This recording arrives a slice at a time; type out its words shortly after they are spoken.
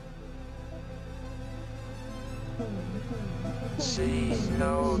C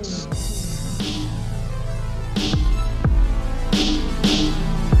notes.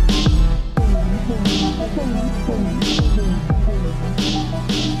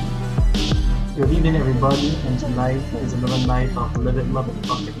 Good evening, everybody, and tonight is another night of Live It, Love It,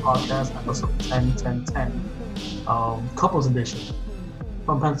 Fuck It podcast, episode 10, 10, 10, couples edition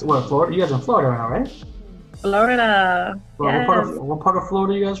from Pennsylvania, Florida. You guys in Florida now, right? Florida. Well, Yes. what part of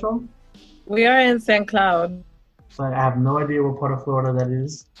Florida are you guys from? We are in St. Cloud. So I have no idea what part of Florida that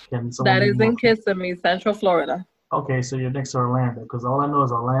is. Can someone That be is more? in Kissimmee, Central Florida. Okay, so you're next to Orlando, because all I know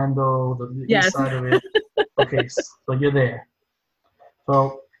is Orlando, the east Yes. side of it. Okay, so you're there.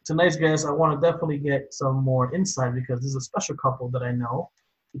 So tonight's guest, I want to definitely get some more insight because this is a special couple that I know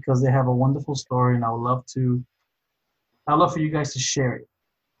because they have a wonderful story, and I'd love for you guys to share it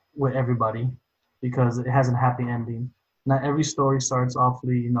with everybody because it has a happy ending. Not every story starts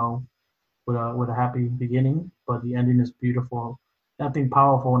awfully, with a happy beginning, but the ending is beautiful. I think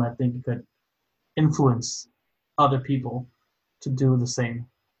powerful, and I think it could influence other people to do the same.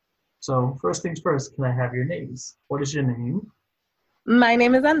 So first things first, can I have your names? What is your name? My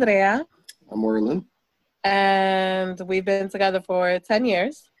name is Andrea, I'm Orlin. and we've been together for 10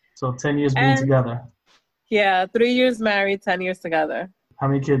 years. So 10 years being And- together. Yeah, 3 years married, 10 years together. How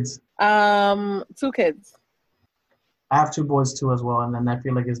many kids? 2 kids. I have two boys too as well, and then I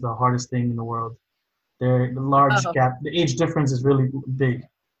feel like it's the hardest thing in the world. The large Oh. gap, the age difference is really big.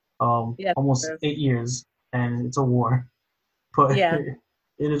 Yes, Almost it is. 8 years, and it's a war. But Yeah.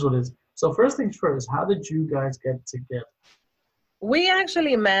 it is what it is. So first things first, how did you guys get together? We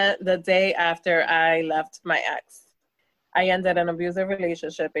actually met the day after I left my ex. I ended an abusive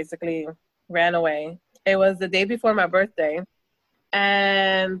relationship, basically ran away. It was the day before my birthday,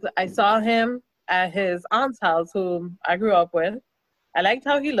 and I saw him at his aunt's house, whom I grew up with. I liked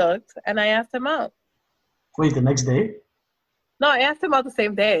how he looked, and I asked him out. Wait, the next day? No, I asked him out the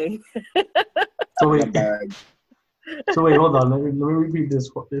same day. So Not wait, bad. hold on. Let me repeat this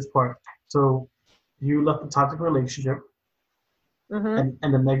part. So you left a toxic relationship, Hmm.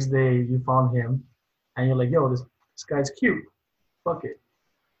 and the next day you found him, and you're like, yo, this guy's cute. Fuck it.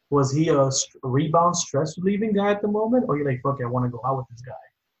 Was he a rebound stress relieving guy at the moment, or you're like, fuck it, I want to go out with this guy?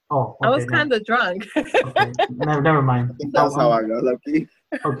 Oh, okay. I was kind of drunk. Okay, never mind. I think that's how I got lucky.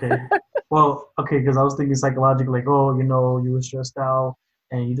 Okay. Well, okay, because I was thinking psychologically, like, oh, you were stressed out,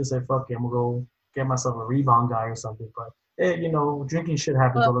 and you just said, fuck it, I'm gonna go get myself a rebound guy or something. But drinking shit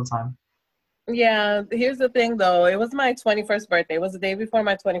happens all the time. Yeah, here's the thing though. It was my 21st birthday. It was the day before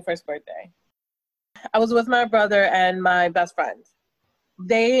my 21st birthday. I was with my brother and my best friend.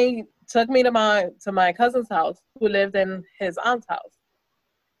 They took me to my cousin's house, who lived in his aunt's house.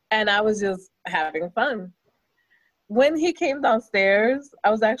 And I was just having fun. When he came downstairs, I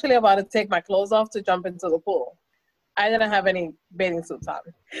was actually about to take my clothes off to jump into the pool. I didn't have any bathing suits on.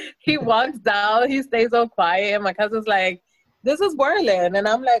 He walks down, he stays so quiet, and my cousin's like, this is Whirling. And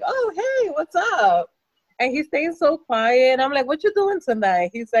I'm like, oh, hey, what's up? And he stays so quiet. And I'm like, what you doing tonight?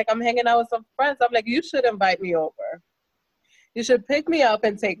 He's like, I'm hanging out with some friends. I'm like, you should invite me over. You should pick me up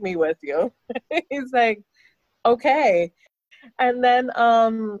and take me with you. He's like, okay. And then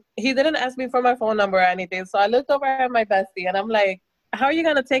he didn't ask me for my phone number or anything. So I looked over at my bestie and I'm like, how are you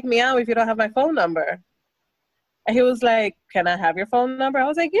going to take me out if you don't have my phone number? And he was like, can I have your phone number? I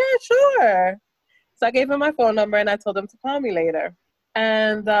was like, yeah, sure. So I gave him my phone number and I told him to call me later.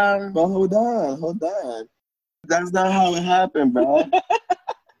 And But hold on. That's not how it happened, bro.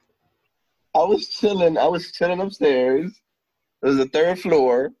 I was chilling upstairs. It was the 3rd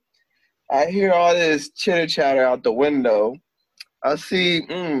floor. I hear all this chitter chatter out the window. I see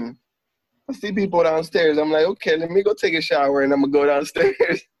people downstairs. I'm like, okay, let me go take a shower and I'm gonna go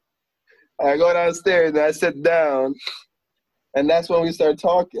downstairs. I go downstairs and I sit down, and that's when we start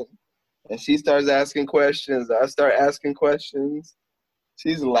talking. And she starts asking questions. I start asking questions.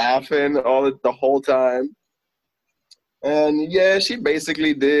 She's laughing the whole time. And yeah, she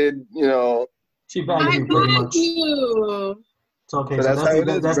basically did, She valued you pretty much. you. It's okay. So So that's how it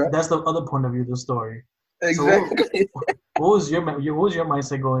is, that's bro. that's the other point of view of the story. Exactly. What was your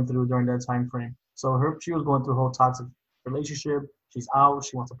mindset going through during that time frame? So she was going through a whole toxic relationship. She's out.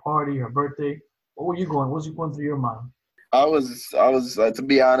 She wants a party. Her birthday. What was going through your mind? I was to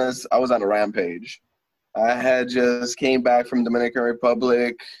be honest, I was on a rampage. I had just came back from Dominican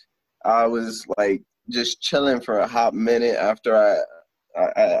Republic. I was like just chilling for a hot minute after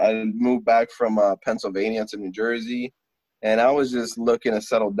I moved back from Pennsylvania to New Jersey, and I was just looking to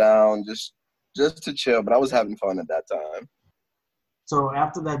settle down, just to chill. But I was having fun at that time. So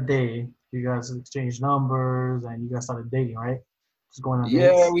after that day, you guys exchanged numbers and you guys started dating, right? Just going on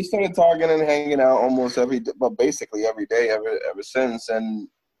Yeah, dates? we started talking and hanging out almost basically every day ever since. And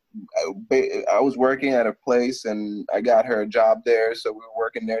I was working at a place, and I got her a job there, so we were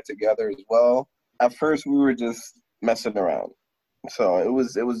working there together as well. At first, we were just messing around, so it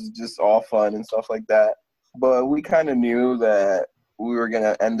was just all fun and stuff like that. But we kind of knew that we were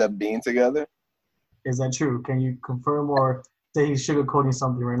gonna end up being together. Is that true? Can you confirm or say he's sugarcoating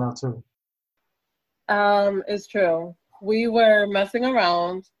something right now too? It's true. We were messing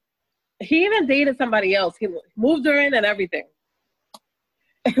around. He even dated somebody else. He moved her in and everything.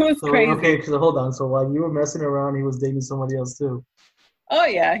 It was So crazy. okay, so hold on. So while you were messing around, he was dating somebody else too. Oh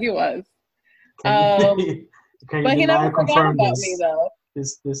yeah, he was. Can you, can you But he deny never or forgot confirm about me though.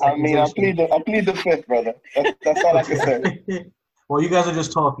 this I mean, accusation? I plead the fifth, brother. That's all I can say. Well, you guys are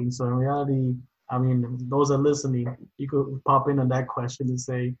just talking. So in reality, I mean, those that are listening, you could pop in on that question and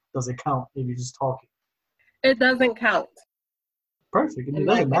say, does it count if you're just talking? It doesn't count. Perfect. It In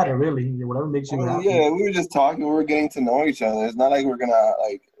my doesn't matter case. really. Whatever makes I you mean, happy. yeah, we were just talking. We were getting to know each other. It's not like we're gonna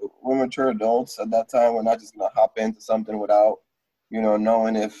we're mature adults at that time. We're not just gonna hop into something without,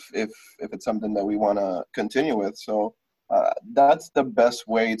 knowing if it's something that we want to continue with. So that's the best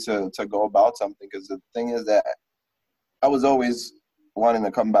way to go about something. Because the thing is that I was always wanting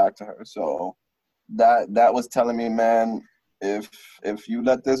to come back to her. So that was telling me, man, if you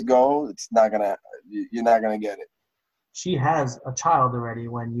let this go, you're not gonna get it. She has a child already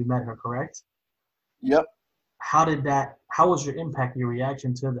when you met her, correct? Yep. How was your impact, your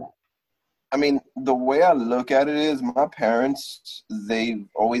reaction to that? I mean, the way I look at it is my parents, they've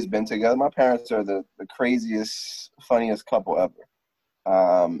always been together. My parents are the craziest, funniest couple ever.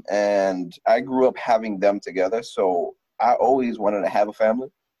 And I grew up having them together. So I always wanted to have a family.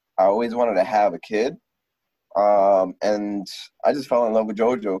 I always wanted to have a kid. And I just fell in love with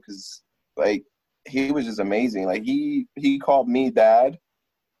JoJo because, like, he was just amazing. Like, he called me dad,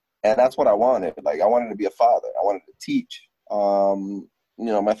 and that's what I wanted. Like, I wanted to be a father. I wanted to teach.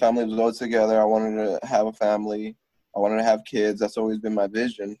 My family was always together. I wanted to have a family. I wanted to have kids. That's always been my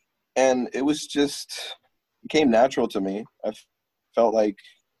vision. And it came natural to me. I felt like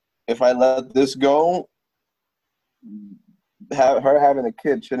if I let this go, her having a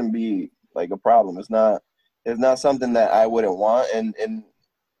kid shouldn't be like a problem. It's not something that I wouldn't want. And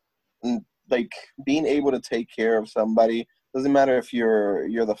like being able to take care of somebody, doesn't matter if you're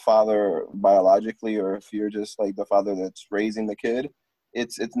the father biologically or if you're just like the father that's raising the kid.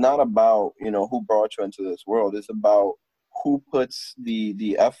 It's not about who brought you into this world. It's about who puts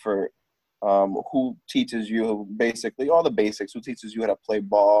the effort, who teaches you basically all the basics, who teaches you how to play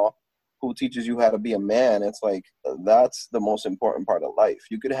ball, who teaches you how to be a man. It's like that's the most important part of life.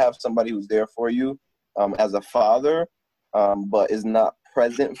 You could have somebody who's there for you as a father, but is not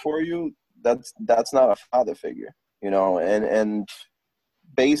present for you. That's not a father figure, and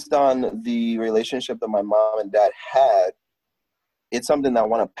based on the relationship that my mom and dad had, it's something that I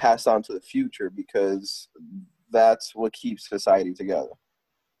want to pass on to the future because that's what keeps society together.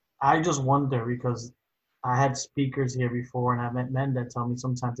 I just wonder because I had speakers here before, and I met men that tell me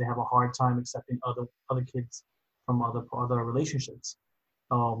sometimes they have a hard time accepting other kids from other relationships.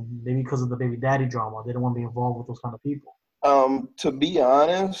 Maybe because of the baby daddy drama, they don't want to be involved with those kind of people. To be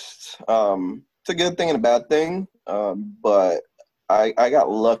honest, it's a good thing and a bad thing. But I got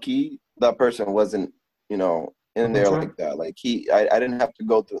lucky. That person wasn't, in there Immature. like that. Like I didn't have to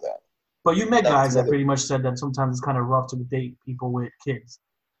go through that. But you met That's guys that another. pretty much said that sometimes it's kind of rough to date people with kids.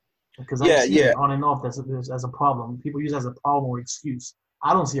 Because I've Yeah, seen yeah. it on and off as a problem. People use it as a problem or excuse.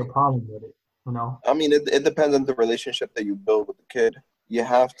 I don't see a problem with it, you know. I mean, it depends on the relationship that you build with the kid. You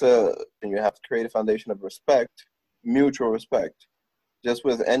have to create a foundation of respect, mutual respect. Just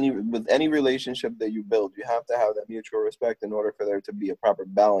with any relationship that you build, you have to have that mutual respect in order for there to be a proper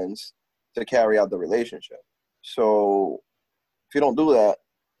balance to carry out the relationship. So if you don't do that,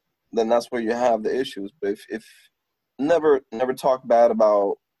 then that's where you have the issues. But if never talk bad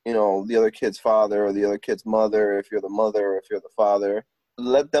about the other kid's father or the other kid's mother, if you're the mother or if you're the father,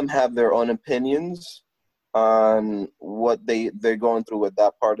 let them have their own opinions on what they're going through with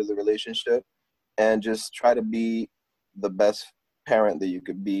that part of the relationship, and just try to be the best parent that you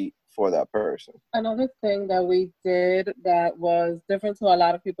could be for that person. Another thing that we did that was different to a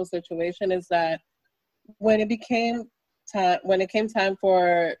lot of people's situation is that when it came time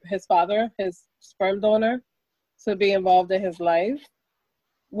for his father, his sperm donor, to be involved in his life,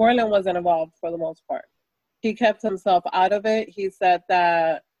 Worland wasn't involved for the most part. He kept himself out of it. He said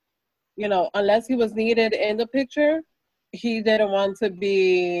that, unless he was needed in the picture, he didn't want to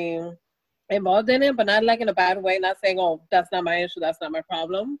be involved in it, but not like in a bad way, not saying, oh, that's not my issue, that's not my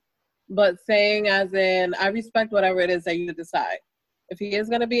problem, but saying as in, I respect whatever it is that you decide. If he is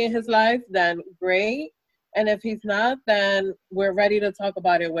going to be in his life, then great. And if he's not, then we're ready to talk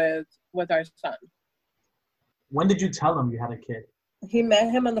about it with our son. When did you tell him you had a kid? He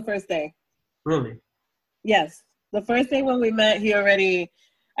met him on the first day. Really? Yes. The first day when we met,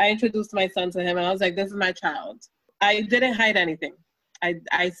 I introduced my son to him, and I was like, this is my child. I didn't hide anything.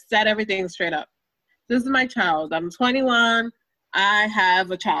 I said everything straight up. This is my child. I'm 21. I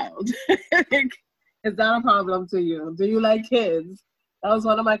have a child. Is that a problem to you? Do you like kids? That was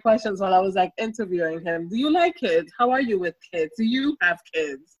one of my questions while I was like interviewing him. Do you like kids? How are you with kids? Do you have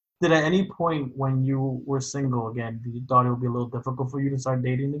kids? Did at any point when you were single again, you thought it would be a little difficult for you to start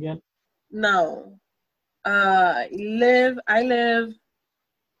dating again? No. I live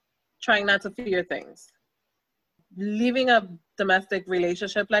trying not to fear things. Leaving a domestic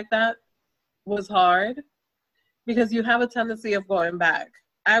relationship like that was hard because you have a tendency of going back.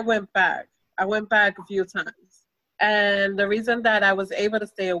 I went back a few times. And the reason that I was able to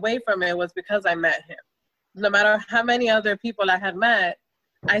stay away from it was because I met him. No matter how many other people I had met,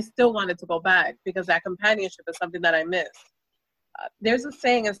 I still wanted to go back because that companionship is something that I miss. There's a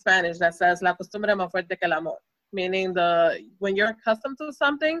saying in Spanish that says, la costumbre más fuerte que el amor, meaning when you're accustomed to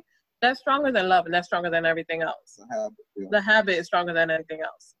something, that's stronger than love and that's stronger than everything else. The habit is stronger than anything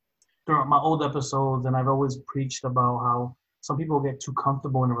else. Throughout my old episodes, and I've always preached about how some people get too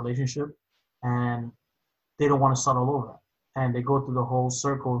comfortable in a relationship and they don't want to start all over. And they go through the whole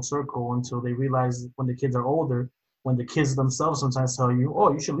circle until they realize when the kids are older, when the kids themselves sometimes tell you,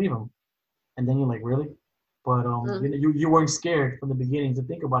 oh, you should leave them. And then you're like, really? But you weren't scared from the beginning to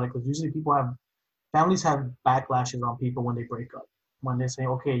think about it, because usually families have backlashes on people when they break up. When they say,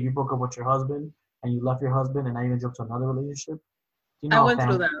 okay, you broke up with your husband and you left your husband and now you're going to jump to another relationship. I went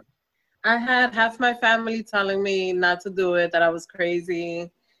through that. I had half my family telling me not to do it, that I was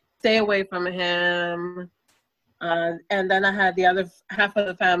crazy, stay away from him. And then I had the other half of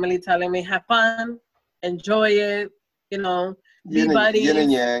the family telling me, have fun, enjoy it, be buddies, yin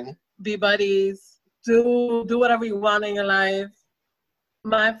and yang. Be buddies, do whatever you want in your life.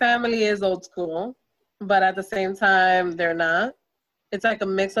 My family is old school, but at the same time, they're not. It's like a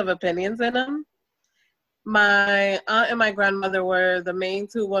mix of opinions in them. My aunt and my grandmother were the main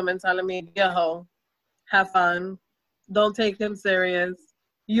two women telling me, yo, have fun, don't take him serious,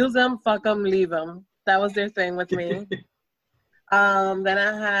 use them, fuck them, leave them. That was their thing with me. Then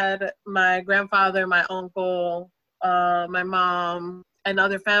I had my grandfather, my uncle, my mom, and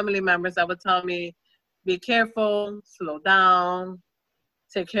other family members that would tell me, be careful, slow down,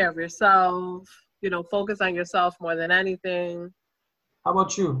 take care of yourself, focus on yourself more than anything. How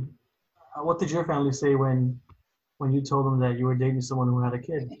about you? What did your family say when you told them that you were dating someone who had a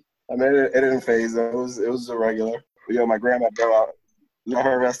kid? I mean, it didn't phase them. It was a regular. My grandma, bro, let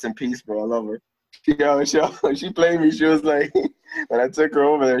her rest in peace, bro. I love her. She played me. She was like, when I took her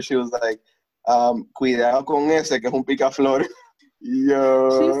over there, she was like, cuidado con ese que es un picaflor.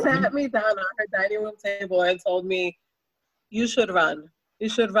 Yo. She sat me down on her dining room table and told me, you should run. You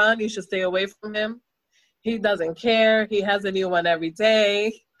should run. You should stay away from him. He doesn't care. He has a new one every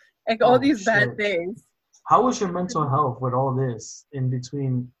day. Like all these bad things. How was your mental health with all this in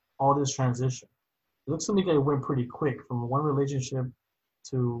between all this transition? It looks to me like it went pretty quick from one relationship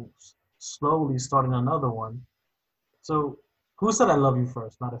to slowly starting another one. So who said I love you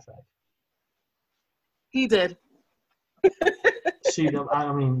first? Matter of fact. He did. She did.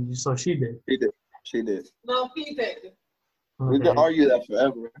 So she did. She did. No, he did. Okay. We can argue that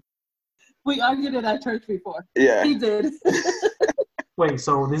forever. We argued it at church before. Yeah. He did. Wait,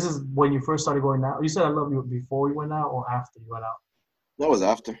 so this is when you first started going out? You said I love you before you went out or after you went out? That was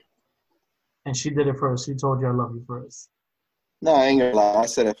after. And she did it first. She told you I love you first. No, I ain't gonna lie. I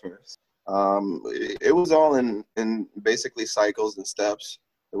said it first. It was all in basically cycles and steps.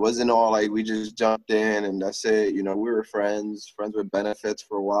 It wasn't all like we just jumped in and that's it. We were friends with benefits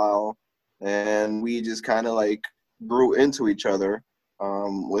for a while. And we just kind of like grew into each other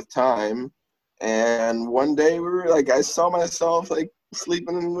with time. And one day we were like, I saw myself like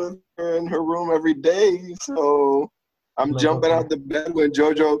sleeping with her in her room every day. So I'm jumping out the bed when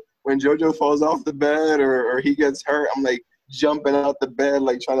Jojo falls off the bed or he gets hurt. I'm like jumping out the bed,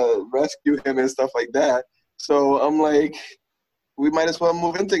 like trying to rescue him and stuff like that. So I'm like, we might as well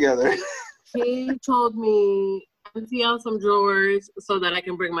move in together. He told me, empty out some drawers so that I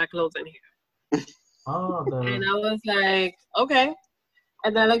can bring my clothes in here. And I was like, okay.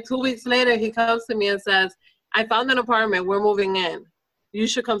 And then like 2 weeks later, he comes to me and says, I found an apartment. We're moving in. You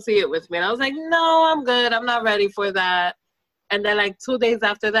should come see it with me. And I was like, no, I'm good. I'm not ready for that. And then like 2 days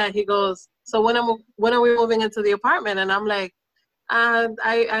after that, he goes, so when are we moving into the apartment? And I'm like, I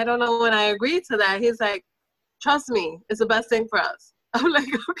don't know when I agreed to that. He's like, trust me, it's the best thing for us. I'm like,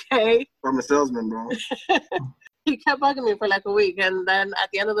 okay. I'm a salesman, bro. He kept bugging me for like a week, and then at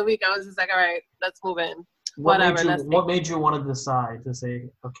the end of the week, I was just like, all right, let's move in. What Whatever. made you want to decide to say,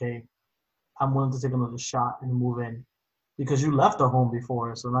 okay, I'm willing to take another shot and move in? Because you left the home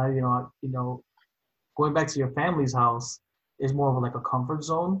before, so now going back to your family's house is more of like a comfort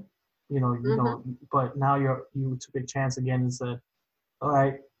zone. But now you took a chance again and said, all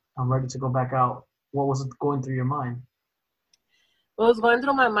right, I'm ready to go back out. What was going through your mind? What was going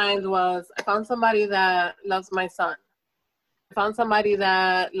through my mind was I found somebody that loves my son. I found somebody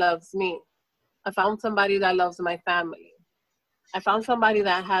that loves me. I found somebody that loves my family. I found somebody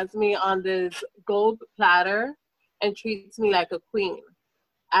that has me on this gold platter and treats me like a queen.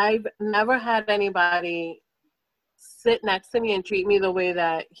 I've never had anybody sit next to me and treat me the way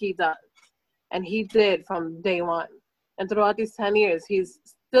that he does. And he did from day one. And throughout these 10 years, he's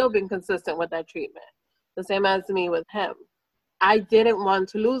still been consistent with that treatment. The same as me with him. I didn't want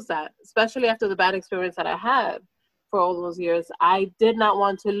to lose that, especially after the bad experience that I had for all those years. I did not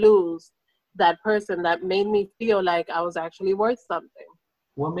want to lose that person that made me feel like I was actually worth something.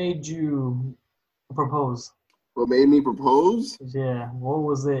 What made you propose? What made me propose? Yeah, what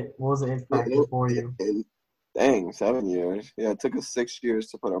was it? What was the it factor for you? Dang, 7 years. Yeah, it took us 6 years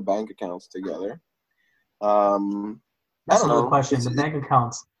to put our bank accounts together. That's another question. The bank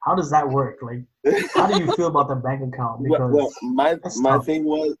accounts. How does that work? Like, how do you feel about the bank account? Because my thing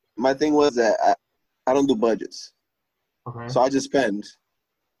was that I don't do budgets. Okay. So I just spend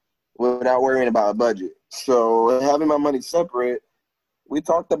without worrying about a budget. So having my money separate, we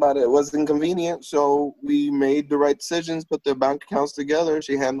talked about it. It wasn't convenient, so we made the right decisions, put the bank accounts together.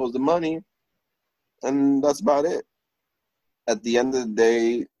 She handles the money, and that's about it. At the end of the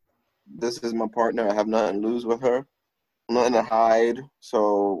day, this is my partner. I have nothing to lose with her, nothing to hide.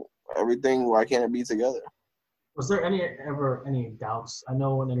 So everything, why can't it be together? Was there ever any doubts? I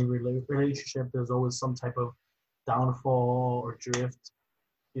know in any relationship, there's always some type of downfall or drift.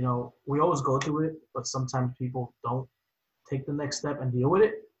 We always go through it, but sometimes people don't take the next step and deal with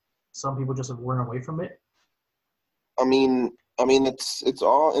it. Some people just run away from it. I mean, it's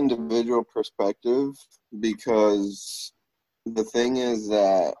all individual perspective, because the thing is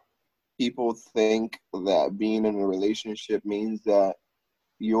that people think that being in a relationship means that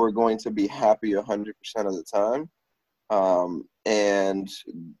you're going to be happy 100% of the time. And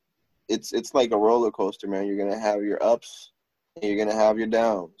it's like a roller coaster, man. You're going to have your ups and you're going to have your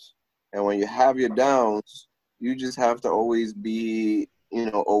downs. And when you have your downs, you just have to always be,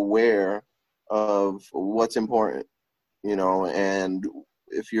 aware of what's important, and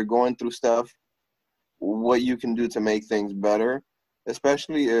if you're going through stuff, what you can do to make things better,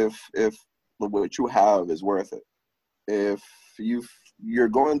 especially if what you have is worth it. If you're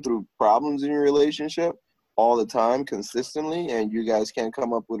going through problems in your relationship all the time, consistently, and you guys can't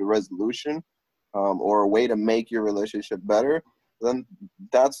come up with a resolution or a way to make your relationship better, then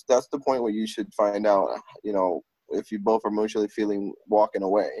that's the point where you should find out, if you both are mutually feeling walking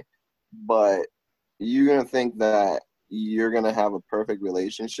away. But you're going to think that you're going to have a perfect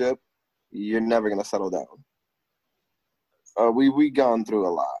relationship, you're never going to settle down. We've gone through a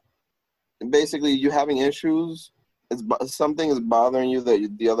lot. And basically, you having issues, something is bothering you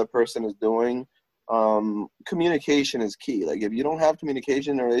that the other person is doing. Communication is key. Like, if you don't have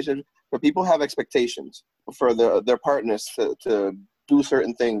communication in a relationship, but people have expectations for their partners to do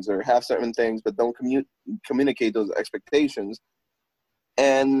certain things or have certain things, but don't communicate those expectations,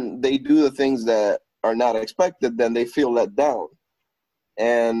 and they do the things that are not expected, then they feel let down.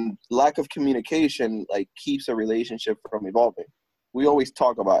 And lack of communication keeps a relationship from evolving. We always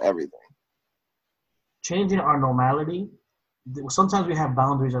talk about everything. Changing our normality. Sometimes we have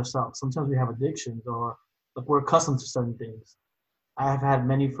boundaries ourselves. Sometimes we have addictions, or we're accustomed to certain things. I have had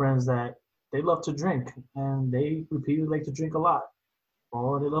many friends that they love to drink, and they repeatedly like to drink a lot,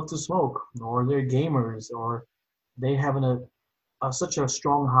 or they love to smoke, or they're gamers, or they have such a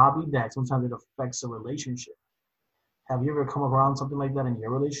strong hobby that sometimes it affects a relationship. Have you ever come around something like that in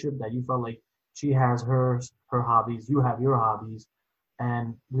your relationship, that you felt like she has her hobbies, you have your hobbies,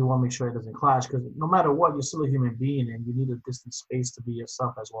 and we want to make sure it doesn't clash? Because no matter what, you're still a human being, and you need a distant space to be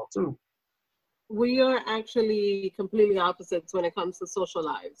yourself as well too. We are actually completely opposites when it comes to social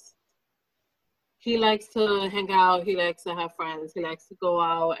lives. He likes to hang out. He likes to have friends. He likes to go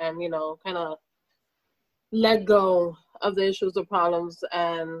out and, kind of let go of the issues or problems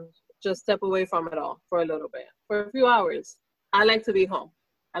and just step away from it all for a little bit, for a few hours. I like to be home.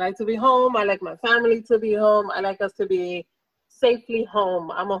 I like my family to be home. I like us to be safely home.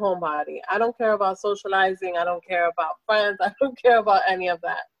 I'm a homebody. I don't care about socializing. I don't care about friends. I don't care about any of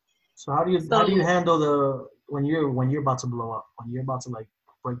that. So how do you handle when you're about to blow up, when you're about to like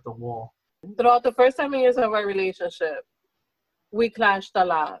break the wall? Throughout the first 7 years of our relationship, we clashed a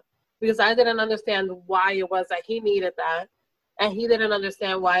lot because I didn't understand why it was that he needed that, and he didn't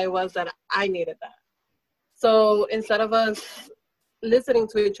understand why it was that I needed that. So instead of us listening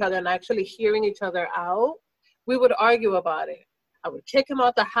to each other and actually hearing each other out, we would argue about it. I would kick him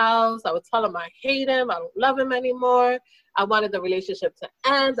out the house. I would tell him I hate him. I don't love him anymore. I wanted the relationship to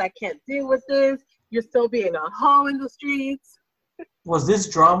end. I can't deal with this. You're still being a hoe in the streets. Was this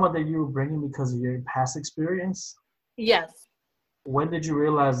drama that you were bringing because of your past experience? Yes. When did you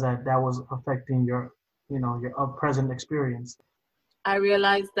realize that that was affecting your, your present experience? I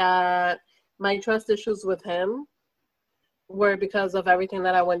realized that my trust issues with him were because of everything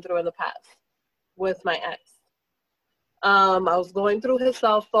that I went through in the past with my ex. I was going through his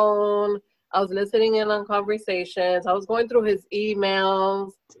cell phone. I was listening in on conversations. I was going through his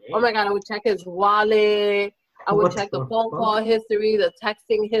emails. Oh my God, I would check his wallet. I would check the phone call history, the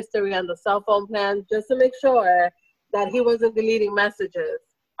texting history, and the cell phone plan just to make sure that he wasn't deleting messages.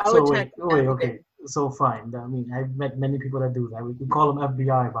 I would check. Wait, okay. So fine. I mean, I've met many people that do that. We call them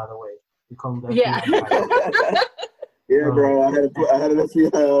FBI, by the way. We call them the FBI. Yeah, bro. I had an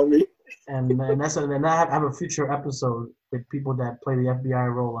FBI on me. And I have a future episode with people that play the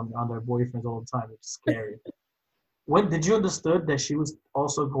FBI role on their boyfriends all the time. It's scary. When did you understood that she was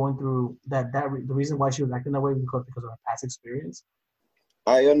also going through that the reason why she was acting that way because of her past experience?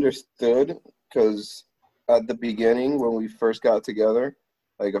 I understood because at the beginning when we first got together,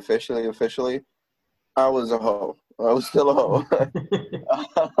 like officially, I was a hoe. I was still a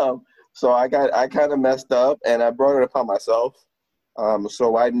hoe. So I kind of messed up and I brought it upon myself.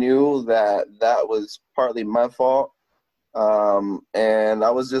 So I knew that was partly my fault. And I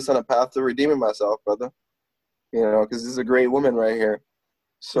was just on a path to redeeming myself, brother. Because this is a great woman right here.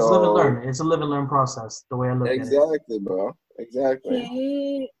 So it's live and learn. It's a live and learn process, the way I look at it. Exactly, bro. Exactly.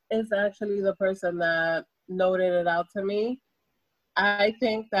 He is actually the person that noted it out to me. I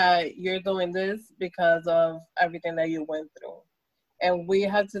think that you're doing this because of everything that you went through. And we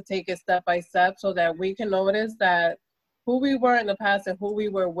have to take it step by step so that we can notice that who we were in the past and who we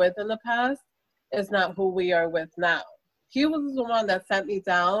were with in the past is not who we are with now. He was the one that sent me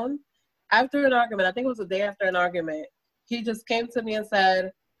down after an argument. I think it was the day after an argument. He just came to me and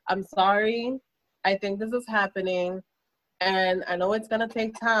said, I'm sorry. I think this is happening. And I know it's going to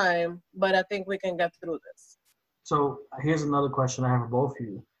take time, but I think we can get through this. So here's another question I have for both of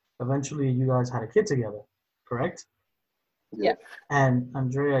you. Eventually, you guys had a kid together, correct? Yeah. And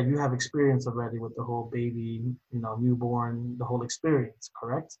Andrea, you have experience already with the whole baby, newborn, the whole experience,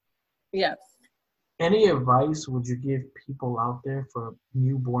 correct? Yes. Any advice would you give people out there for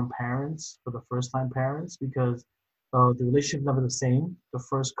newborn parents, for the first-time parents? Because the relationship never the same the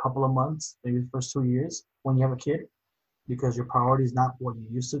first couple of months, maybe the first 2 years when you have a kid, because your priority is not what you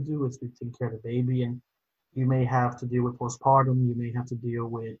used to do. It's to take care of the baby, and you may have to deal with postpartum. You may have to deal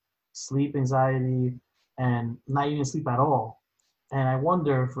with sleep anxiety and not even sleep at all. And I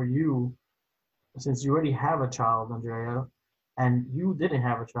wonder for you, since you already have a child, Andrea, and you didn't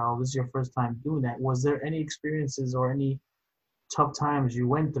have a child, this is your first time doing that. Was there any experiences or any tough times you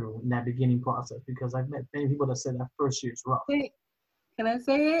went through in that beginning process? Because I've met many people that said that first year is rough. Wait, can I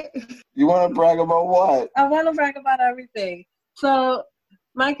say it? You want to brag about what? I want to brag about everything. So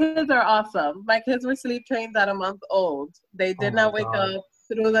my kids are awesome. My kids were sleep trained at a month old. They did not wake up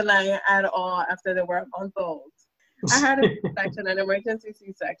through the night at all after they were a month old. I had a C-section, an emergency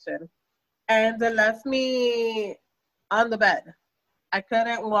C-section, and they left me on the bed. I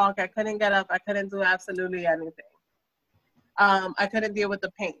couldn't walk. I couldn't get up. I couldn't do absolutely anything. I couldn't deal with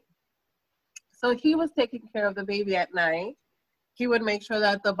the pain. So he was taking care of the baby at night. He would make sure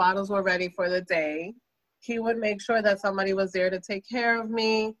that the bottles were ready for the day. He would make sure that somebody was there to take care of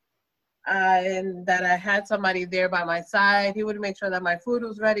me and that I had somebody there by my side. He would make sure that my food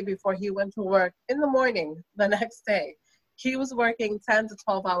was ready before he went to work in the morning the next day. He was working 10 to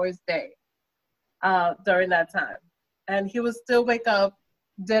 12 hours a day during that time. And he would still wake up,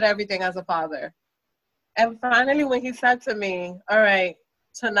 did everything as a father. And finally, when he said to me, all right,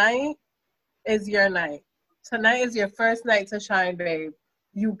 tonight is your night. Tonight is your first night to shine, babe.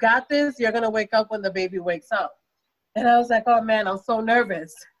 You got this. You're going to wake up when the baby wakes up. And I was like, oh, man, I'm so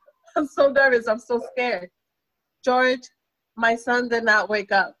nervous. I'm so nervous. I'm so scared. George, my son did not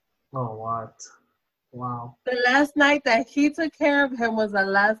wake up. Oh, what? Wow. The last night that he took care of him was the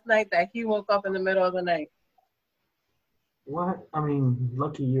last night that he woke up in the middle of the night. What? I mean,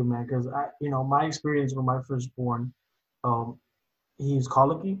 lucky you, man, because my experience with my firstborn, he's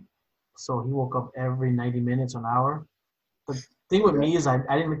colicky, so he woke up every 90 minutes, an hour. The thing with me is I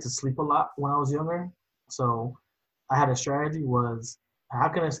didn't like to sleep a lot when I was younger, So I had a strategy was how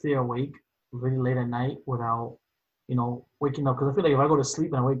can I stay awake really late at night without, waking up? Because I feel like if I go to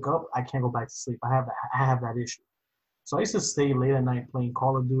sleep and I wake up, I can't go back to sleep. I have that issue. So I used to stay late at night playing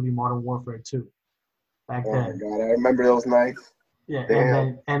Call of Duty Modern Warfare 2 back Oh my then. God, I remember those nights. Yeah, and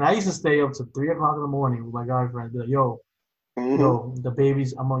Damn. then I used to stay up to 3 o'clock in the morning with my girlfriend. Be like, Hmm. yo, the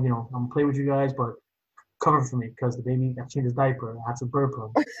babies, I'm gonna play with you guys, but cover for me because the baby I changed his diaper. I had to burp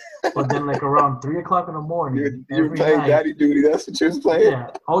him. But then like around 3 o'clock in the morning You were every playing night, daddy duty. That's what you was playing. yeah.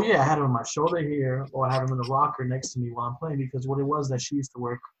 Oh yeah, I had him on my shoulder here, or I had him in the rocker next to me while I'm playing because what it was that she used to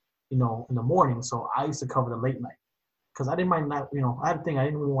work, in the morning, so I used to cover the late night because I didn't mind not, I had a thing I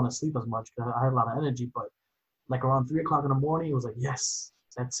didn't really want to sleep as much because I had a lot of energy, but like around 3 o'clock in the morning, it was like yes,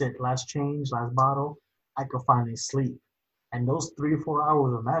 that's it, last change, last bottle, I could finally sleep, and those 3 or 4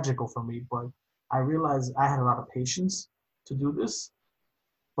 hours were magical for me. But I realized I had a lot of patience to do this,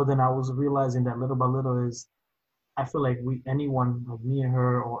 but then I was realizing that little by little is I feel like anyone like me and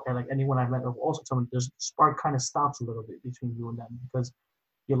her, or like anyone I met, also tell me there's spark kind of stops a little bit between you and them because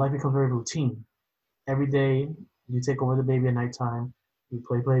your life becomes very routine. Every day you take over the baby at nighttime, you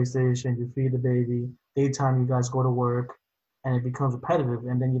play PlayStation, you feed the baby. Daytime you guys go to work, and it becomes repetitive.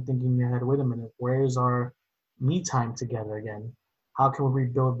 And then you're thinking in your head, wait a minute, where is our me time together again? How can we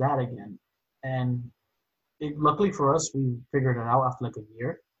rebuild that again? And luckily for us, we figured it out after like a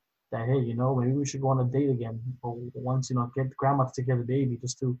year that hey, maybe we should go on a date again, or once get grandma to get the baby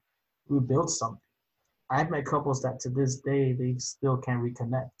just to rebuild something. I've met couples that to this day they still can't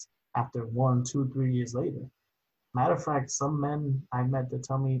reconnect after 1, 2, 3 years later. Matter of fact, some men I met that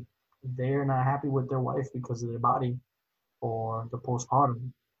tell me they're not happy with their wife because of their body or the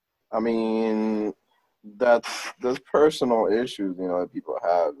postpartum. I mean, that's personal issues, that people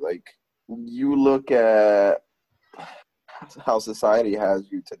have. Like, you look at how society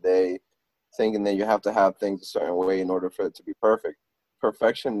has you today, thinking that you have to have things a certain way in order for it to be perfect.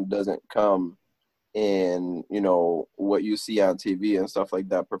 Perfection doesn't come in, what you see on TV and stuff like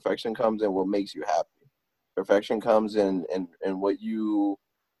that. Perfection comes in what makes you happy. Perfection comes in what you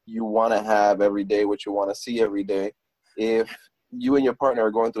want to have every day, what you want to see every day. If you and your partner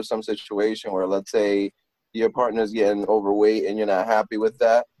are going through some situation where, let's say, your partner's getting overweight and you're not happy with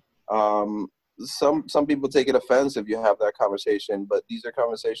that, um, some people take it offense if you have that conversation, but these are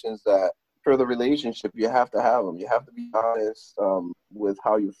conversations that for the relationship you have to have them. You have to be honest with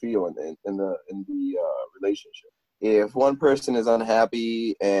how you feel in the relationship. If one person is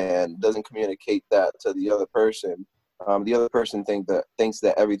unhappy and doesn't communicate that to the other person thinks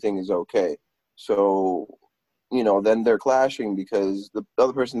that everything is okay. So, then they're clashing because the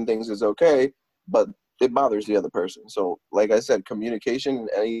other person thinks it's okay, but it bothers the other person. So, like I said, communication in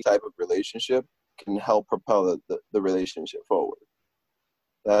any type of relationship can help propel the relationship forward.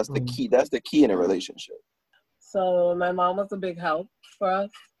 That's the Mm. key. That's the key in a relationship. So my mom was a big help for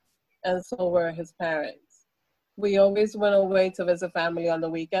us, and so were his parents. We always went away to visit family on the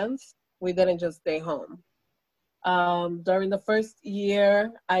weekends. We didn't just stay home. During the first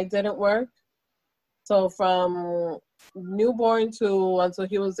year, I didn't work. So from newborn to until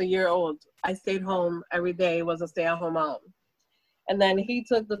he was a year old, I stayed home every day, was a stay-at-home mom. And then he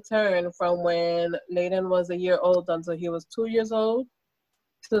took the turn from when Layden was a year old until he was 2 years old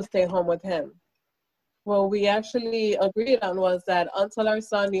to stay home with him. What we actually agreed on was that until our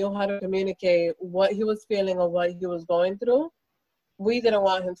son knew how to communicate what he was feeling or what he was going through, we didn't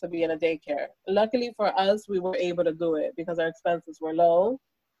want him to be in a daycare. Luckily for us, we were able to do it because our expenses were low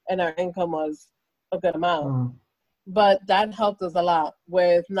and our income was a good amount. Mm. But that helped us a lot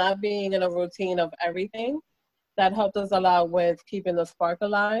with not being in a routine of everything. That helped us a lot with keeping the spark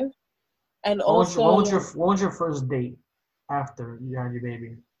alive. And also, What was your first date after you had your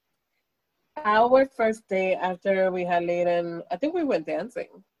baby? our first day after we had Layden, I think we went dancing.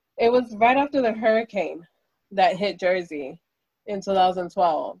 It was right after the hurricane that hit Jersey in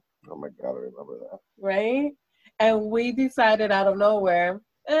 2012, Oh my God, I remember that. right? And we decided out of nowhere,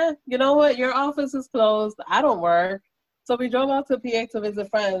 you know what? Your office is closed. I don't work. So we drove out to PA to visit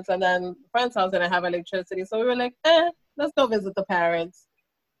friends, and then friend's house didn't have electricity. So we were like, let's go visit the parents.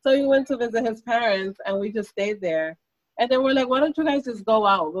 So we went to visit his parents, and we just stayed there. And then we're like, why don't you guys just go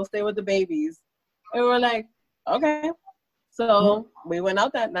out? We'll stay with the babies. And we're like, okay. Mm. So we went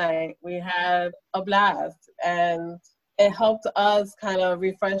out that night. We had a blast, and it helped us kind of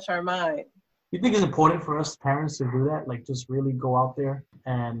refresh our mind. You think it's important for us parents to do that? Like just really go out there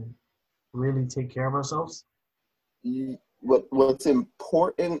and really take care of ourselves? What's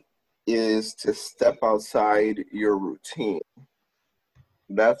important is to step outside your routine.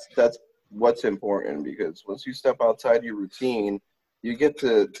 That's what's important, because once you step outside your routine, you get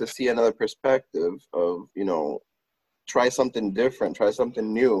to see another perspective of, you know, try something different, try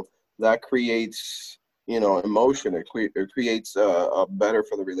something new. That creates, you know, emotion. It creates a better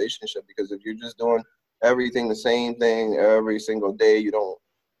for the relationship, because if you're just doing everything the same thing every single day, you don't,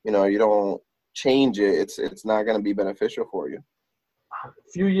 you know, you don't change it. It's not going to be beneficial for you. A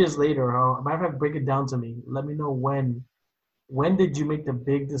few years later, matter of fact, break it down to me. Let me know when did you make the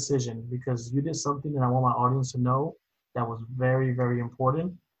big decision? Because you did something that I want my audience to know that was very, very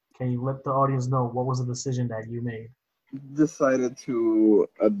important. Can you let the audience know what was the decision that you made? Decided to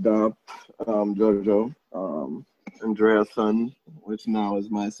adopt Jojo, Andrea's son, which now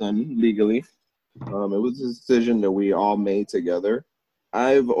is my son legally. It was a decision that we all made together.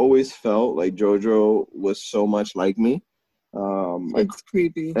 I've always felt like Jojo was so much like me. It's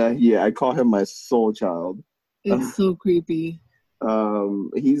creepy. Yeah, I call him my soul child. It's so creepy.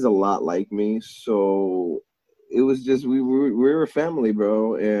 He's a lot like me, so it was just we were a family,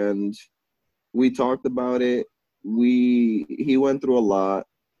 bro, and we talked about it. He went through a lot.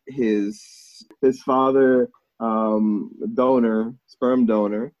 His father, sperm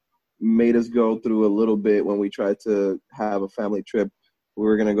donor, made us go through a little bit when we tried to have a family trip. We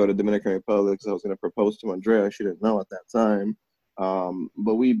were gonna go to Dominican Republic because I was gonna propose to Andrea. She didn't know at that time,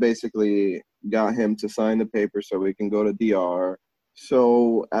 but we basically got him to sign the paper so we can go to DR.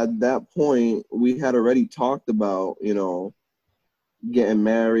 So at that point, we had already talked about, you know, getting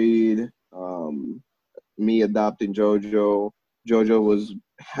married. Me adopting Jojo. Jojo was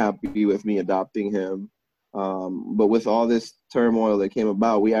happy with me adopting him. But with all this turmoil that came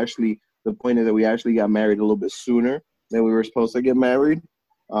about, the point is that we actually got married a little bit sooner than we were supposed to get married,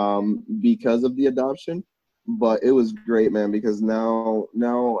 because of the adoption. But it was great, man, because now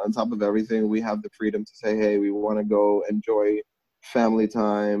on top of everything, we have the freedom to say, hey, we want to go enjoy family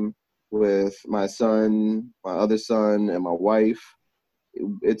time with my son, my other son, and my wife.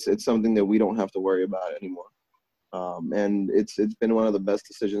 It's something that we don't have to worry about anymore. And it's been one of the best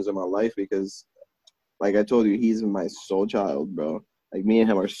decisions of my life, because, like I told you, he's my soul child, bro. Like, me and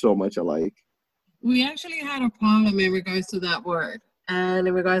him are so much alike. We actually had a problem in regards to that word, and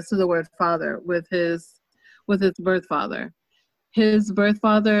in regards to the word father with his birth father. His birth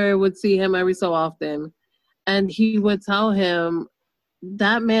father would see him every so often, and he would tell him,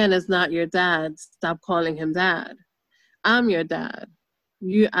 that man is not your dad. Stop calling him dad. I'm your dad.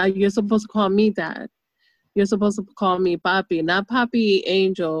 You're supposed to call me dad. You're supposed to call me papi, not papi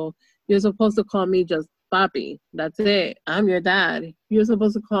angel. You're supposed to call me just papi. That's it. I'm your dad. You're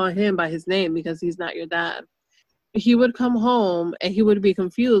supposed to call him by his name because he's not your dad. He would come home and he would be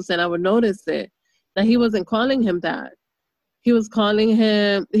confused, and I would notice it, that he wasn't calling him dad. He was calling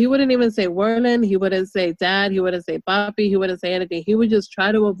him, he wouldn't even say Werlin, he wouldn't say dad, he wouldn't say papi, he wouldn't say anything. He would just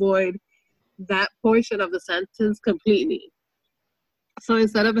try to avoid that portion of the sentence completely. So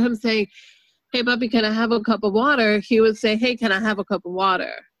instead of him saying, hey, papi, can I have a cup of water? He would say, hey, can I have a cup of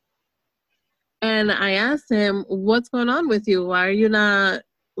water? And I asked him, what's going on with you? Why are you not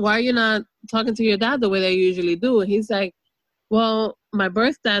talking to your dad the way they usually do? He's like, well, my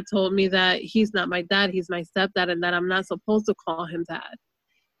birth dad told me that he's not my dad, he's my stepdad, and that I'm not supposed to call him dad.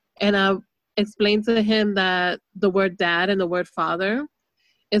 And I explained to him that the word dad and the word father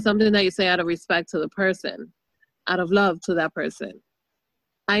is something that you say out of respect to the person, out of love to that person.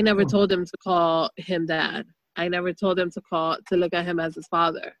 I never told him to call him dad. I never told him to look at him as his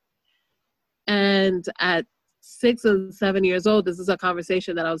father. And at 6 and 7 years old, this is a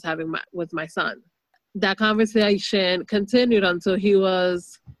conversation that I was having with my son. That conversation continued until he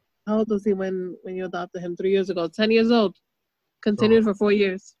was, how old was he when you adopted him 3 years ago? 10 years old. Continued for 4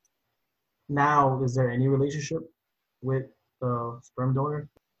 years. Now, is there any relationship with the sperm donor?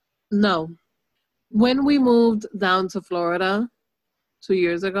 No. When we moved down to Florida 2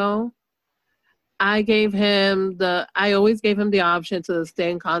 years ago, I always gave him the option to stay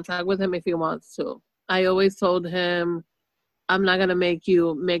in contact with him if he wants to. I always told him, I'm not going to make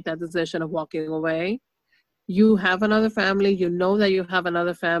you make that decision of walking away. You have another family. You know that you have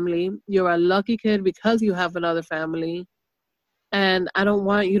another family. You're a lucky kid because you have another family. And I don't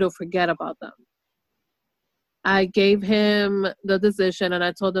want you to forget about them. I gave him the decision, and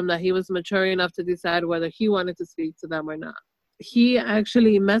I told him that he was mature enough to decide whether he wanted to speak to them or not. He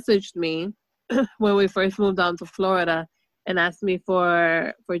actually messaged me when we first moved down to Florida and asked me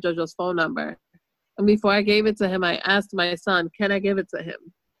for Jojo's phone number. And before I gave it to him, I asked my son, can I give it to him?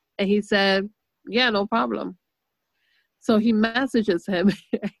 And he said, yeah, no problem. So he messages him.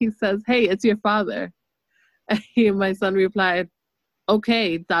 He says, hey, it's your father. And my son replied,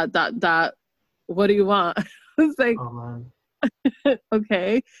 okay, ... what do you want? I was like, oh,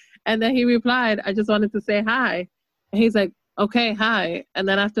 okay. And then he replied, I just wanted to say hi. And he's like, okay, hi. And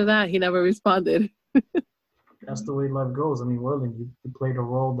then after that, he never responded. That's the way life goes. I mean, Merlin, you played a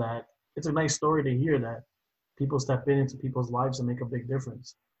role that it's a nice story to hear that people step into people's lives and make a big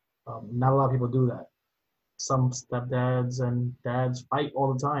difference. Not a lot of people do that. Some stepdads and dads fight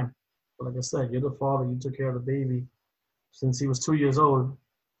all the time. But like I said, you're the father. You took care of the baby since he was 2 years old.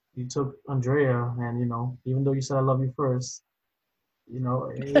 You took Andrea, and even though you said I love you first,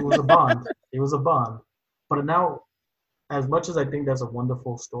 it was a bond. It was a bond. But now, as much as I think that's a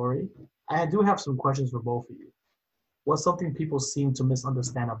wonderful story, I do have some questions for both of you. What's something people seem to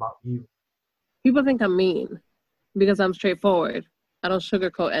misunderstand about you? People think I'm mean because I'm straightforward. I don't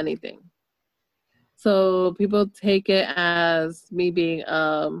sugarcoat anything. So people take it as me being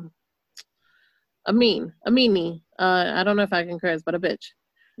a meanie. I don't know if I can curse, but a bitch.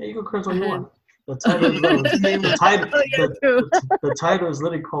 Yeah, you can curse all you And want. The title is the title oh, yeah, too. the title is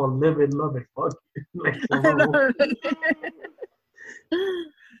literally called "Live It, Love It, Fuck It." Like, for I real. know.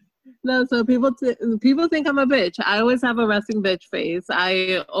 No, so people think I'm a bitch. I always have a resting bitch face.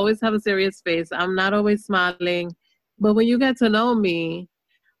 I always have a serious face. I'm not always smiling. But when you get to know me,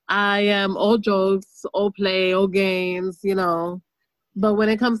 I am all jokes, all play, all games. But when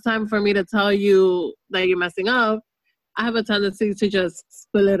it comes time for me to tell you that you're messing up, I have a tendency to just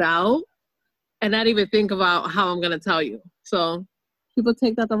spill it out and not even think about how I'm going to tell you. So people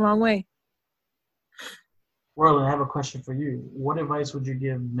take that the wrong way. Well, I have a question for you. What advice would you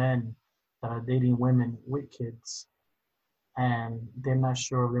give men that are dating women with kids and they're not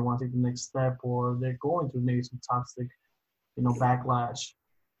sure if they want to take the next step or they're going through maybe some toxic, backlash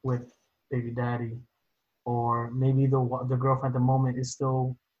with baby daddy, or maybe the girlfriend at the moment is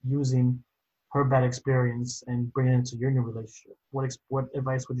still using her bad experience and bringing it into your new relationship? What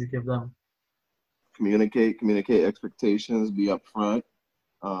advice would you give them? Communicate expectations, be upfront.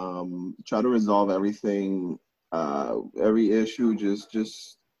 Try to resolve everything, every issue.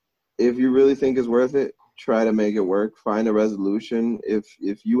 Just if you really think it's worth it, try to make it work. Find a resolution. If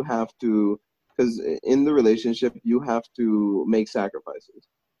you have to, because in the relationship you have to make sacrifices.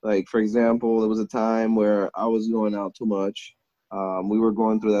 Like for example, there was a time where I was going out too much. We were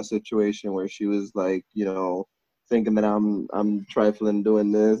going through that situation where she was like, thinking that I'm trifling,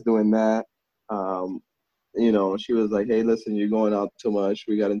 doing this, doing that. Um, she was like, "Hey, listen, you're going out too much."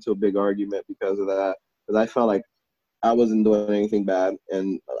 We got into a big argument because of that. Because I felt like I wasn't doing anything bad,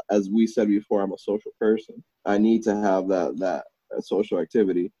 and as we said before, I'm a social person. I need to have that social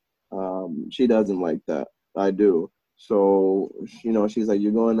activity. She doesn't like that. I do. So she's like,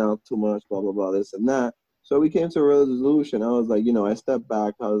 "You're going out too much, blah blah blah, this and that." So we came to a resolution. I was like, I stepped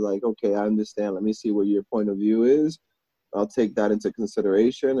back. I was like, "Okay, I understand. Let me see what your point of view is. I'll take that into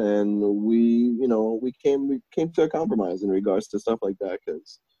consideration." And we came to a compromise in regards to stuff like that.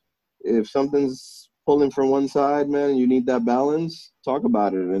 Because if something's pulling from one side, man, and you need that balance, talk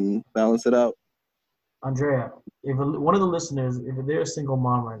about it and balance it out. Andrea, if one of the listeners, if they're a single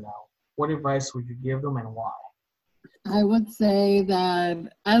mom right now, what advice would you give them and why? I would say that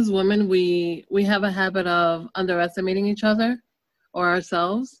as women, we have a habit of underestimating each other or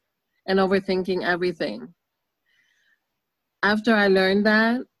ourselves and overthinking everything. After I learned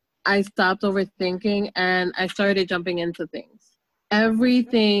that, I stopped overthinking and I started jumping into things.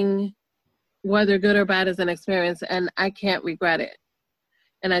 Everything, whether good or bad, is an experience, and I can't regret it.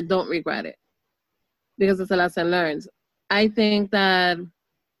 And I don't regret it because it's a lesson learned. I think that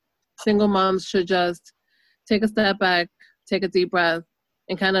single moms should just take a step back, take a deep breath,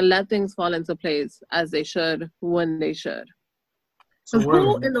 and kind of let things fall into place as they should when they should. So Because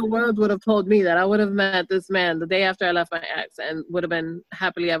who in the world would have told me that I would have met this man the day after I left my ex and would have been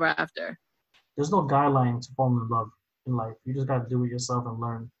happily ever after? there's no guideline to falling in love in life. You just got to do it yourself and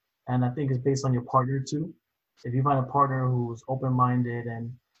learn. And I think it's based on your partner too. If you find a partner who's open-minded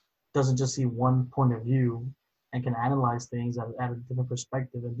and doesn't just see one point of view and can analyze things at a different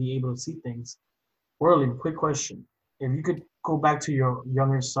perspective and be able to see things. Worley, quick question. If you could go back to your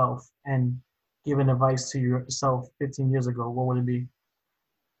younger self and give an advice to yourself 15 years ago, what would it be?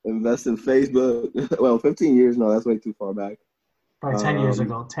 Invest in Facebook. Well, 15 years, no, that's way too far back. Probably 10 years Um,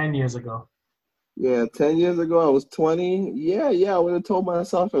 ago. 10 years ago. yeah, 10 years ago, I was 20. Yeah, I would have told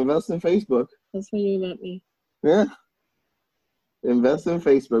myself invest in Facebook. That's when you met me. Yeah, invest in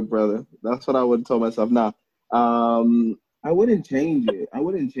Facebook, brother. That's what I would have told myself. Now, I wouldn't change it. I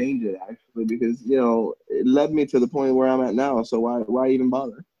wouldn't change it actually because it led me to the point where I'm at now. So why even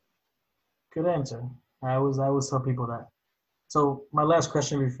bother? Good answer. I always tell people that. So my last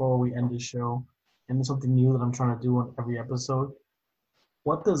question before we end the show, and it's something new that I'm trying to do on every episode.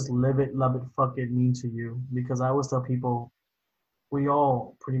 What does live it, love it, fuck it mean to you? Because I always tell people we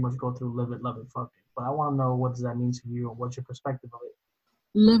all pretty much go through live it, love it, fuck it. but I want to know what does that mean to you and what's your perspective of it.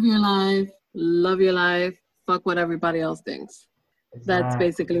 Live your life, love your life, fuck what everybody else thinks. That's Exactly.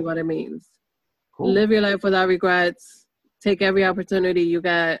 basically what it means. Cool. Live your life without regrets. Take every opportunity you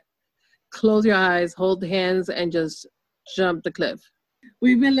get. Close your eyes, hold hands, and just jump the cliff.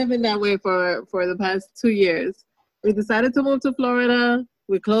 We've been living that way for the past 2 years. We decided to move to Florida.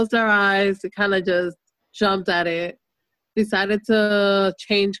 We closed our eyes. We kind of just jumped at it. Decided to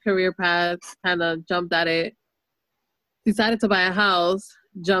change career paths, kind of jumped at it. Decided to buy a house,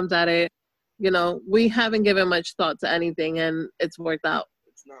 jumped at it. You know, we haven't given much thought to anything, and it's worked out.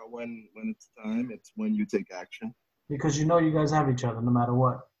 It's not when it's time, it's when you take action. Because you know you guys have each other no matter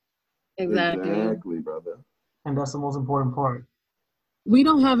what. Exactly. Brother. And that's the most important part. We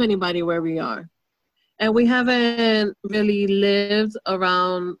don't have anybody where we are. And we haven't really lived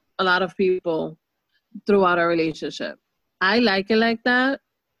around a lot of people throughout our relationship. I like it like that.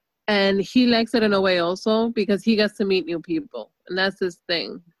 And he likes it in a way also because he gets to meet new people. And that's his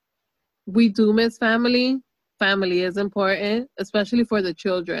thing. We do miss family. Family is important, especially for the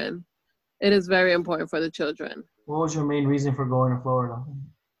children. It is very important for the children. What was your main reason for going to Florida?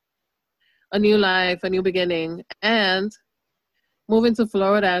 A new life, a new beginning. And moving to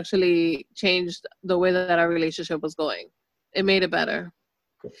Florida actually changed the way that our relationship was going. It made it better.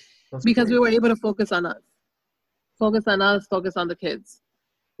 That's Because great. we were able to focus on us. Focus on us, focus on the kids.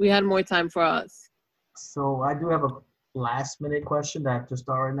 We had more time for us. So I do have a last minute question that I have to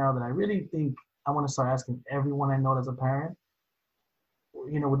start right now that I really think I want to start asking everyone I know that's a parent.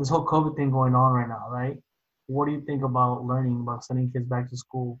 You know, with this whole COVID thing going on right now, right? What do you think about learning, about sending kids back to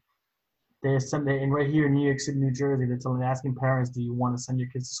school? They're right here in New York City, New Jersey, they're asking parents, do you want to send your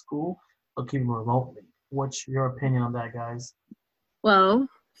kids to school or keep them remotely? What's your opinion on that, guys? Well,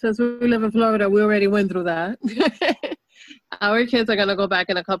 since we live in Florida, we already went through that. Our kids are going to go back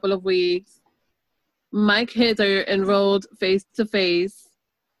in a couple of weeks. My kids are enrolled face-to-face,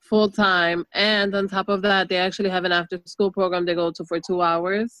 full-time, and on top of that, they actually have an after-school program they go to for 2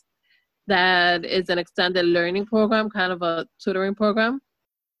 hours. That is an extended learning program, kind of a tutoring program.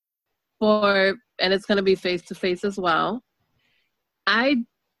 And it's going to be face-to-face as well. I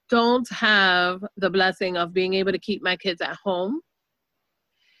don't have the blessing of being able to keep my kids at home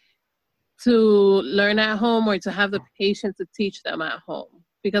to learn at home or to have the patience to teach them at home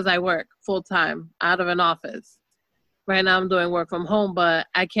because I work full-time out of an office. Right now I'm doing work from home, but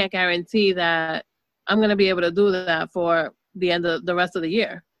I can't guarantee that I'm going to be able to do that for the rest of the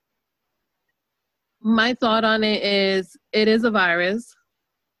year. My thought on it is a virus.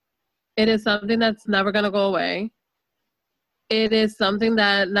 It is something that's never going to go away. It is something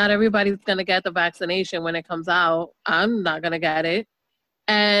that not everybody's going to get the vaccination when it comes out. I'm not going to get it.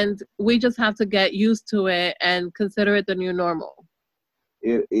 And we just have to get used to it and consider it the new normal.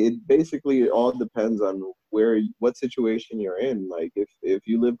 It basically all depends on what situation you're in. Like if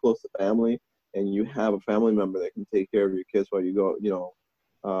you live close to family and you have a family member that can take care of your kids while you go,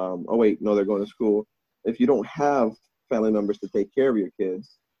 oh wait, no, they're going to school. If you don't have family members to take care of your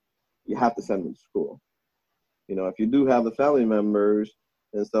kids, you have to send them to school. If you do have the family members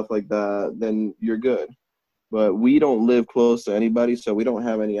and stuff like that, then you're good. But we don't live close to anybody, so we don't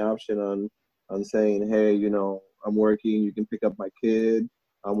have any option on saying, hey, I'm working, you can pick up my kid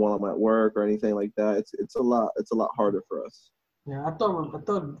while I'm at work or anything like that. It's a lot harder for us. Yeah, I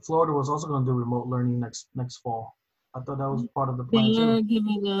thought Florida was also going to do remote learning next fall. I thought that was part of the plan too. They're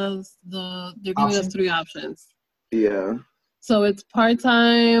giving us 3 options. Yeah. So it's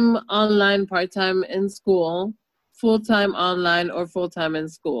part-time online, part-time in school, full-time online, or full-time in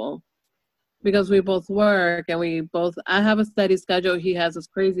school. Because we both work and I have a steady schedule, he has his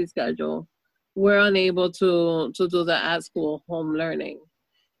crazy schedule. We're unable to do the at-school home learning.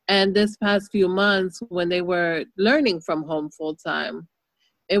 And this past few months when they were learning from home full-time,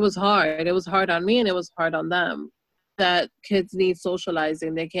 it was hard. It was hard on me and it was hard on them. That kids need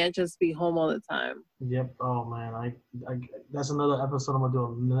socializing. They can't just be home all the time. Yep. Oh man, I that's another episode I'm gonna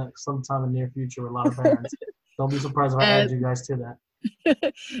do sometime in the near future with a lot of parents. Don't be surprised if I add you guys to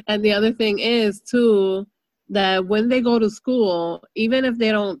that. And the other thing is too that when they go to school, even if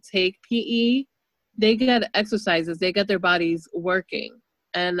they don't take PE, they get exercises. They get their bodies working.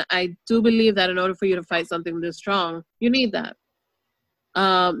 And I do believe that in order for you to fight something this strong, you need that.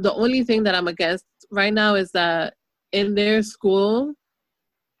 The only thing that I'm against right now is that in their school,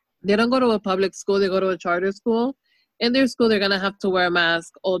 they don't go to a public school, they go to a charter school. In their school, they're going to have to wear a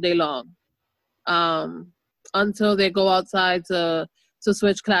mask all day long until they go outside to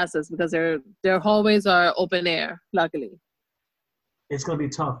switch classes because their hallways are open air, luckily. It's going to be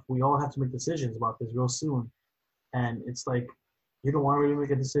tough. We all have to make decisions about this real soon. And it's like, you don't want to really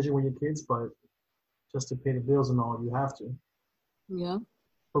make a decision with your kids, but just to pay the bills and all. You have to. Yeah.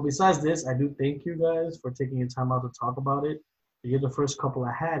 But besides this, I do thank you guys for taking your time out to talk about it. You're the first couple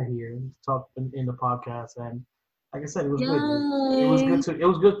I had here to talk in the podcast, and like I said, it was good. It was good to. It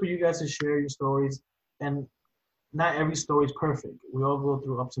was good for you guys to share your stories, and not every story is perfect. We all go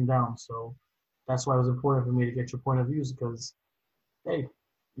through ups and downs, so that's why it was important for me to get your point of views because, hey,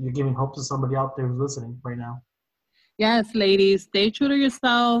 you're giving hope to somebody out there who's listening right now. Yes, ladies, stay true to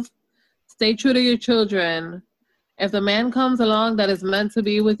yourself. Stay true to your children. If the man comes along that is meant to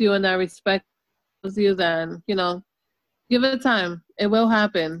be with you and that respects you, then, give it time. It will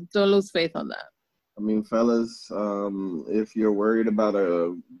happen. Don't lose faith on that. I mean, fellas, if you're worried about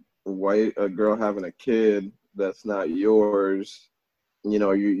a girl having a kid that's not yours,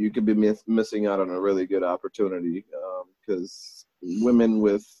 you could be missing out on a really good opportunity because women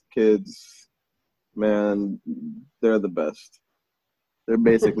with kids, man, they're the best. They're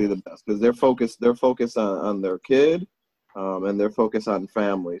basically the best because they're focused on their kid and they're focused on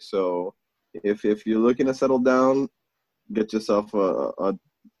family. So if you're looking to settle down, get yourself a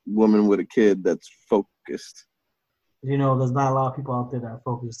woman with a kid that's focused. There's not a lot of people out there that are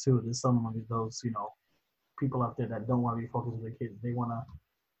focused too. There's some of those, people out there that don't want to be focused with their kids. They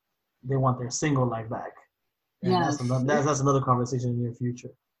want their single life back. And Yes. that's another conversation in the near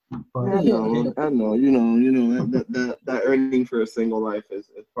future. But I know. That earning for a single life is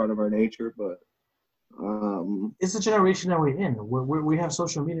part of our nature, but it's the generation that we're in. We have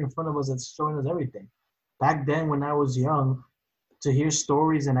social media in front of us that's showing us everything. Back then, when I was young, to hear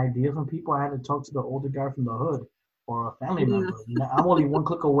stories and ideas from people, I had to talk to the older guy from the hood or a family member. I'm only one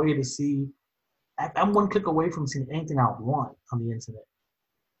click away to see. I'm one click away from seeing anything I want on the internet.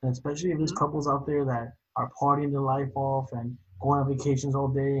 And especially if there's couples out there that are partying their life off and going on vacations all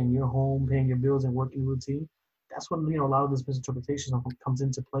day and you're home paying your bills and working routine, that's when, a lot of this misinterpretation comes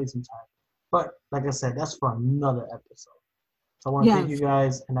into play sometimes. But like I said, that's for another episode. So I want to thank you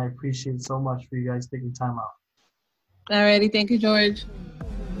guys, and I appreciate it so much for you guys taking time out. Alrighty, thank you, George.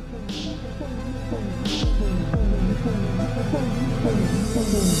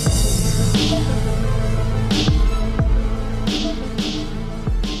 Thank you.